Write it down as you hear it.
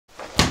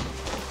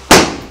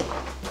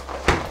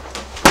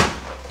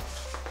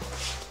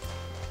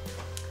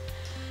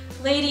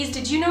Ladies,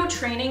 did you know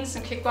training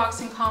some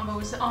kickboxing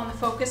combos on the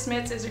focus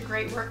mitts is a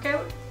great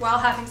workout while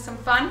having some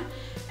fun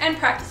and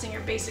practicing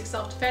your basic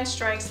self-defense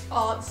strikes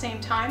all at the same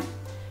time?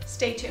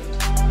 Stay tuned.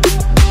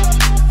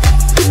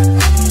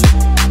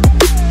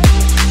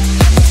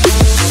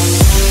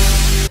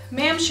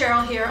 Ma'am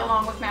Cheryl here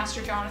along with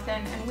Master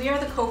Jonathan, and we are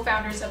the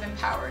co-founders of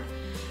Empowered.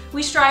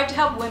 We strive to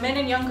help women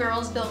and young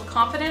girls build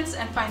confidence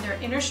and find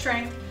their inner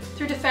strength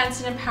through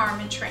defense and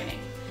empowerment training.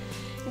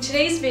 In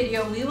today's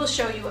video, we will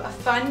show you a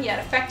fun yet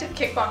effective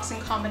kickboxing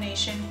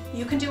combination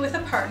you can do with a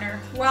partner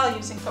while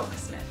using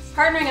focus mitts.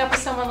 Partnering up with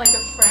someone like a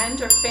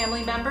friend or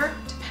family member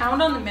to pound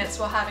on the mitts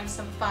while having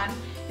some fun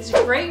is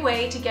a great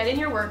way to get in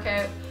your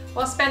workout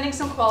while spending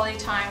some quality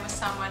time with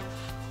someone,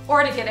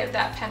 or to get out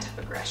that pent-up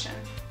aggression.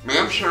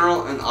 Ma'am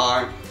Cheryl and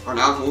I are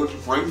now going to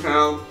break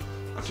down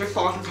a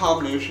kickboxing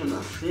combination,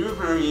 a few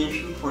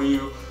variations for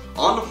you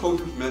on the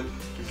focus mitt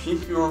to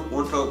keep your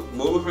workout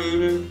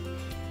motivated,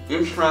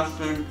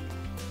 interesting,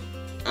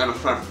 and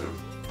effective.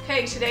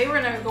 Okay, today we're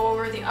going to go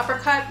over the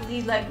uppercut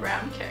lead leg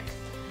round kick.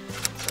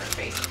 So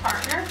face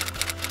partner,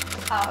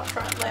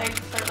 front leg,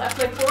 or left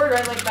leg forward,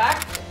 right leg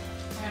back.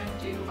 I'm going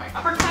to do my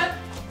uppercut,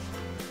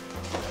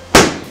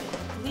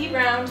 lead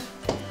round,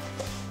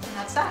 and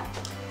that's that.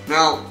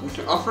 Now, with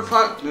the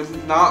uppercut, this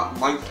is not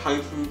Mike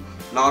Tyson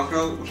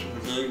knockout, which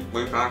is a game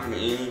way back in the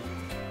 80s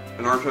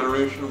in our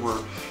generation where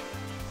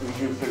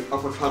you used an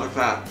uppercut like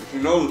that. If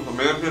you notice, a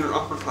man did an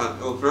uppercut,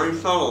 it was very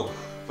subtle,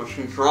 but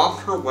she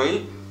dropped her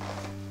weight,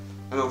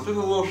 and it was just a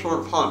little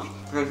short punch.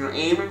 Because you're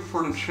aiming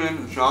for the chin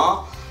and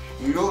jaw,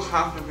 you don't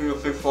have to do a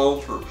big follow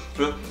through.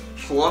 Just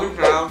slowing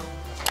down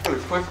and a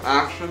quick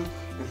action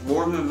is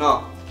more than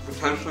enough to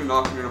potentially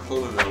knock your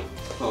opponent out.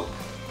 So,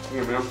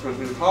 you're going to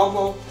do the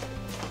combo,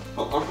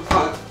 so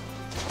uppercut,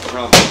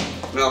 around.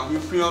 Now, if you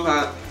feel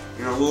that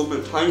you're a little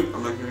bit tight,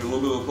 I'm going to give you a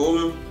little bit of a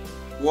bonus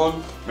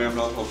one, maybe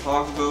not what I'll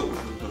talk about, which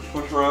is the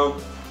switch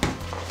around.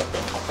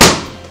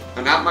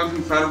 And that might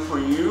be better for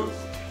you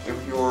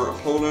if your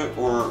opponent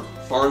or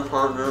sparring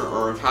partner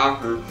or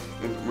attacker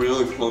is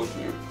really close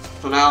to you.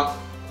 So now,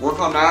 work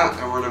on that,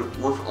 and we're going to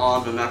work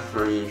on the next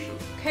variation.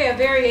 Okay, a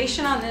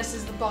variation on this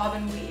is the bob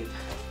and weave.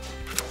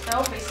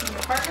 So, facing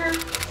your partner,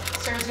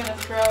 Sarah's going to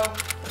throw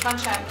the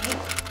punch at me.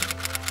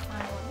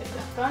 I will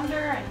get the under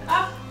and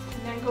up,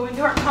 and then go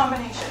into our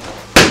combination.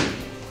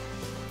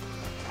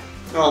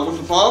 Now,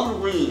 with the bob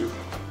and weave,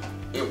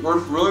 it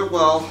works really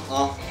well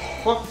off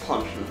hook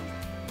punches.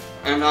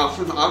 And now,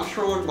 since I'm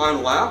throwing my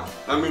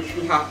left, that means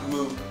she has to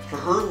move to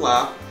her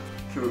left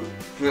to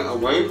get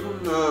away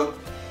from the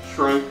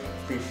strike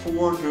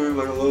before doing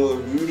like a little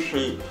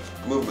U-shaped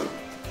movement.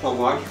 So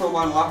when I throw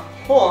my left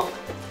hook,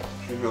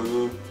 she's going to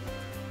move.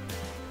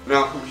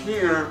 Now from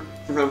here,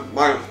 because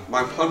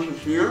my punch is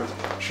here,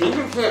 she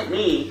can hit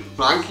me,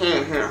 but I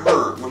can't hit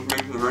her, which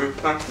makes it very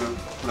effective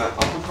for that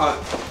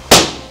uppercut.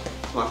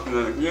 So let's do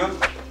that again.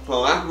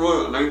 So that's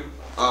really a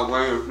nice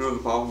way of doing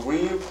the bob and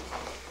weave.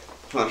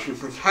 So she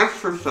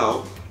protects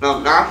herself. Now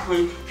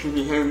naturally, she'd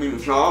be hitting me in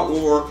the jaw,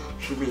 or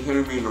she'd be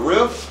hitting me in the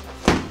ribs,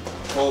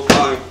 followed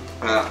by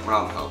that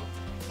roundhouse.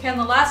 Okay, and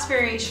the last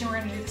variation, we're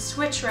going to do the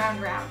switch round.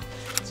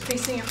 So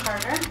facing your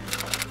partner,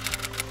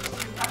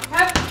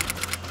 uppercut,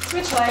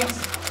 switch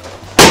legs,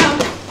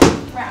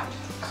 round.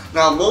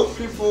 Now most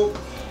people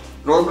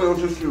normally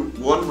will just do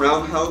one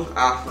roundhouse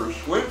after a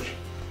switch.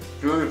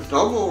 Doing a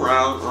double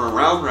round or a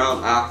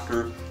round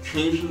after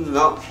changes it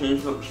up,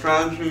 changes up the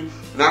strategy,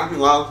 and actually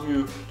allows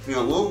you to get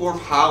a little more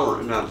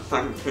power in that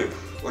second kick.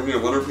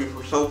 Again, whether it be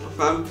for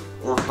self-defense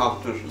or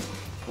competition.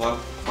 So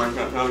let's break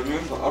that down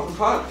again. So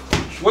uppercut,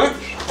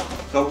 switch,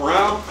 double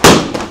round.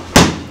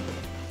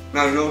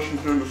 Now you know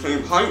she's doing the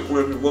same height.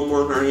 We're going to do one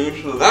more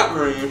variation of that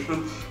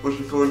variation, which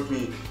is going to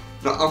be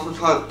the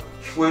uppercut,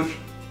 switch,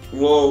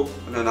 low,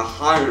 and then a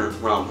higher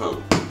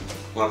roundhouse.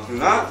 Let's do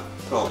that.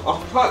 So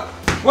uppercut,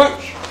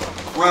 switch,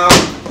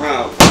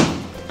 round.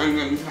 And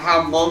then you can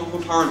have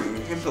multiple targets.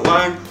 You hit the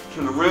leg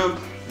to the rib,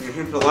 you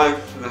hit the leg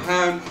to the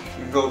head,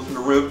 you go to the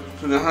rib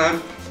to the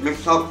head,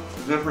 mix up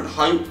the different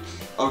heights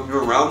of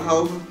your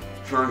roundhouses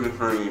during this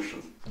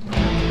variation.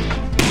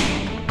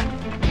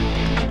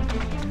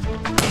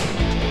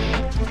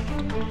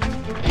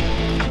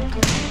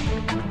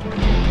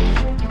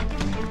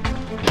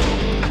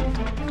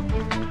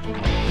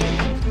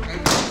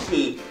 And you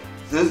see,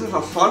 this is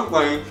a fun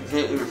way to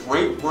get in a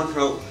great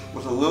workout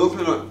with a little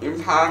bit of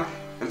impact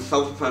and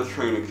self-defense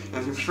training.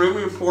 It's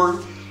extremely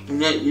important to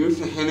get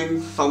used to hitting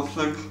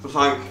something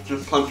besides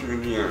just punching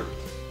in the air.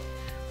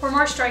 For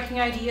more striking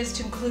ideas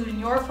to include in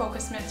your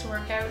focus mitts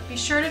workout, be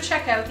sure to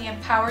check out the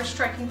Empowered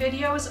striking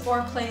videos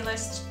or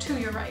playlist to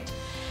your right.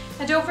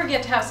 And don't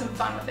forget to have some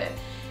fun with it.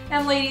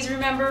 And ladies,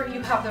 remember,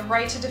 you have the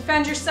right to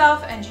defend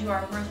yourself, and you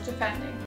are worth defending.